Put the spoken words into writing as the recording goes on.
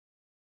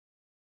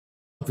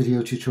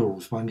Video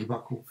tutorials by Andy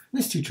Buckle. In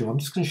this tutorial I'm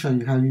just going to show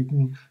you how you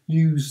can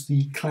use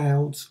the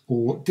clouds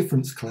or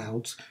difference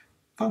clouds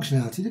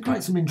functionality to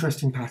create some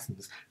interesting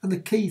patterns. And the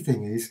key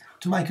thing is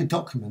to make a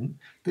document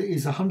that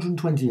is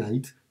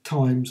 128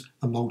 times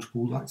a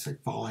multiple, like say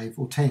 5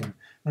 or 10.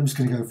 I'm just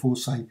going to go for,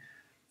 say,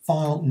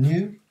 File,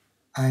 New,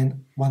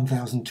 and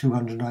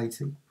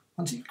 1280.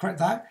 Once you create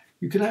that,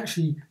 you can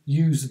actually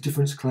use the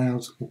difference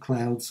clouds or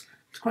clouds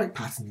to create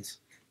patterns.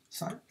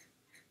 So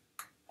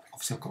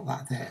obviously I've got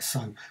that there.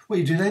 So what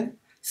you do then,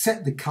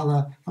 set the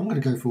colour. I'm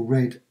going to go for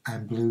red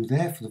and blue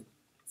there for the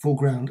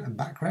foreground and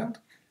background,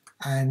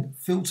 and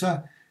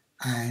filter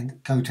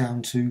and go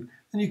down to,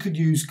 and you could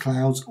use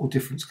clouds or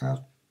difference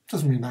clouds.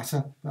 Doesn't really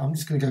matter, but I'm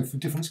just going to go for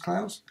difference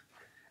clouds.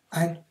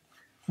 And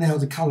now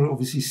the colour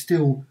obviously is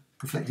still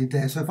reflected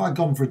there. So if I'd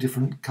gone for a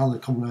different colour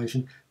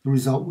combination, the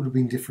result would have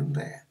been different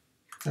there.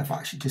 So if I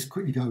actually just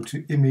quickly go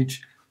to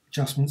Image,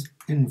 Adjustments,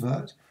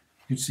 Invert,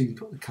 you'd see you've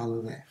got the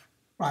colour there.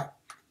 Right.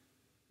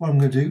 What I'm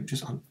going to do,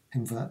 just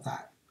invert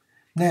that.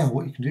 Now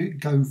what you can do,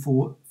 go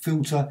for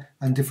filter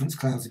and difference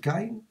clouds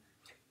again.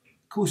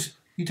 Of course,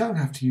 you don't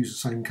have to use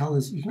the same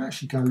colours. You can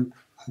actually go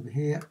over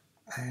here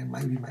and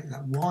maybe make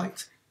that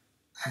white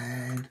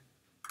and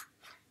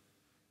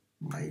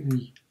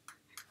maybe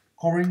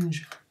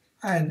orange,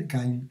 and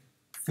again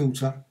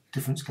filter,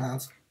 difference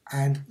clouds,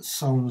 and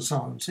so on and so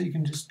on. So you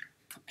can just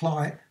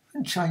apply it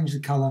and change the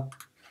colour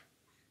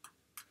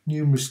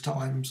numerous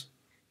times.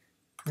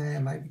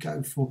 There, maybe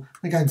go for,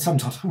 again,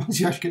 sometimes once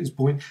you actually get to this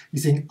point,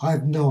 you think, I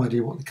have no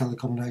idea what the colour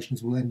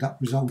combinations will end up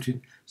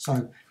resulting.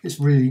 So it's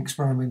really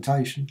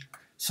experimentation.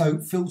 So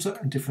filter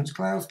and difference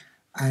clouds,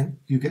 and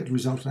you get the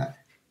result of that.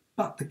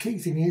 But the key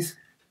thing is,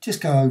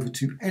 just go over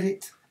to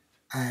Edit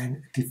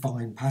and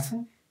Define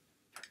Pattern.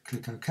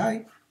 Click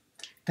OK.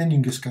 Then you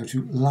can just go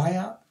to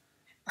Layer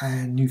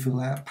and New Fill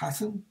Layout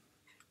Pattern.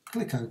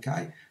 Click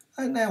OK.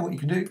 And now what you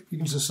can do, you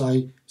can just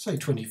say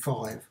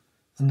 25.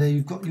 And there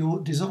you've got your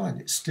design.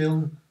 It's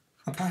still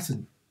a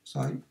pattern.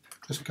 So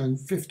just go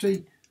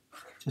 50.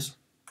 Just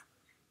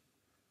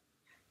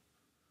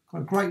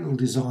got a great little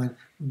design.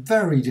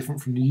 Very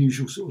different from the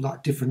usual sort of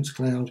like difference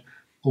cloud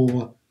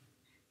or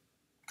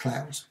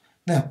clouds.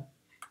 Now,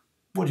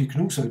 what you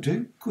can also do,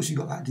 of course you've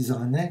got that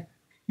design there.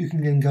 You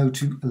can then go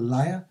to a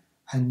layer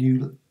and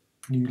new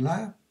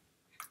layer.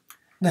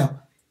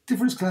 Now,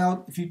 difference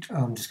cloud, if you,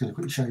 I'm just going to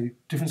quickly show you,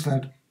 difference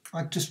cloud,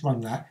 I just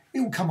run that,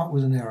 it will come up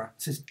with an error.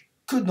 It says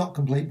could not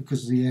complete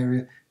because the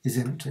area is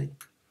empty.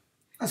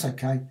 That's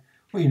okay.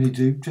 What you need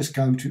to do, just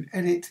go to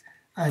Edit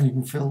and you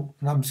can fill,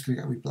 and I'm just going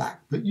to go with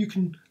black, but you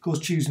can of course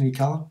choose any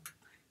colour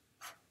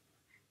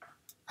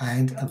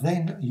and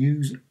then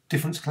use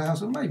difference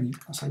clouds, and maybe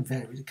I say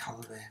vary the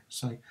colour there.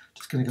 So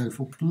just going to go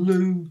for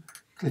blue,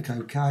 click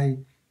OK.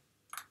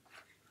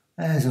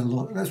 There's a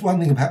lot. That's one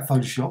thing about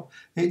Photoshop.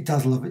 It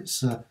does love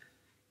its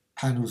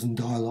panels and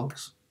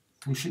dialogues.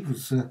 Wish it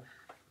was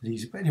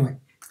easy, but anyway.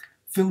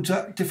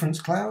 Filter, difference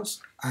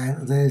clouds,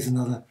 and there's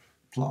another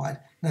applied.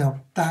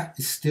 Now that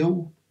is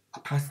still a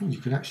pattern. You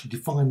can actually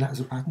define that as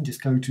a pattern.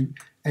 Just go to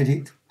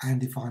Edit and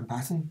Define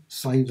Pattern.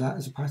 Save that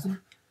as a pattern.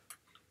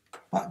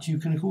 But you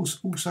can of course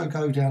also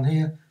go down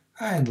here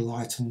and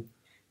lighten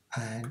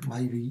and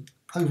maybe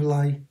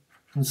overlay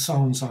and so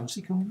on and so on. So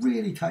you can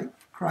really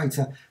create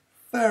a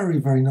very,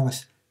 very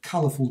nice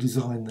colourful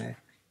design there.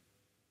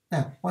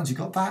 Now, once you've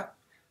got that,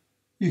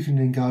 you can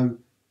then go,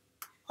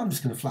 I'm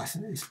just going to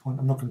flatten at this point,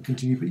 I'm not going to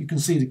continue, but you can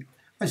see the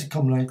basic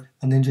combination,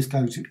 and then just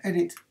go to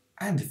Edit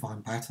and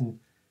Define Pattern,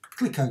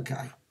 click OK.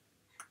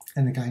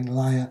 And again,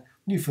 Layer,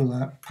 New Fill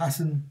Layout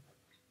Pattern,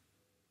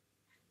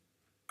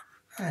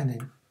 and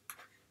then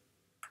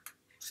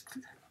just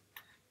click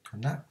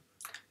on that.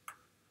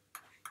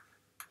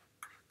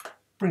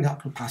 Bring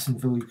up the pattern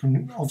fill. You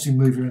can obviously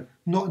move it,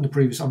 not in the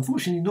previous,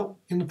 unfortunately not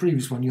in the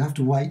previous one, you have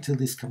to wait till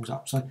this comes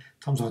up. So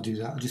sometimes I do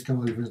that, I just go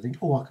over and think,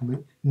 oh, I can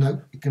move.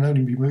 No, it can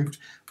only be moved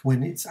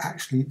when it's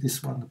actually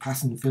this one, the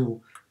pattern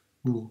fill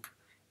will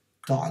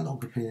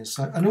dialog appears.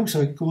 So, and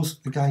also of course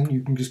again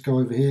you can just go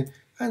over here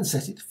and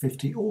set it to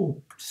 50 or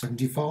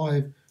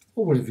 75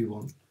 or whatever you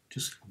want,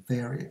 just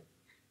vary it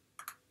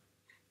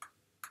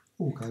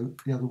or go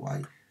the other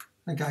way.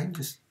 Again,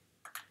 just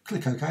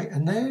click OK,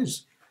 and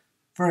there's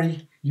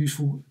very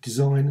useful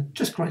design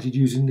just created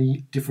using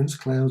the difference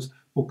clouds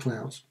or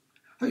clouds.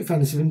 Hope you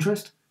found this of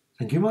interest.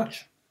 Thank you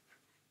much.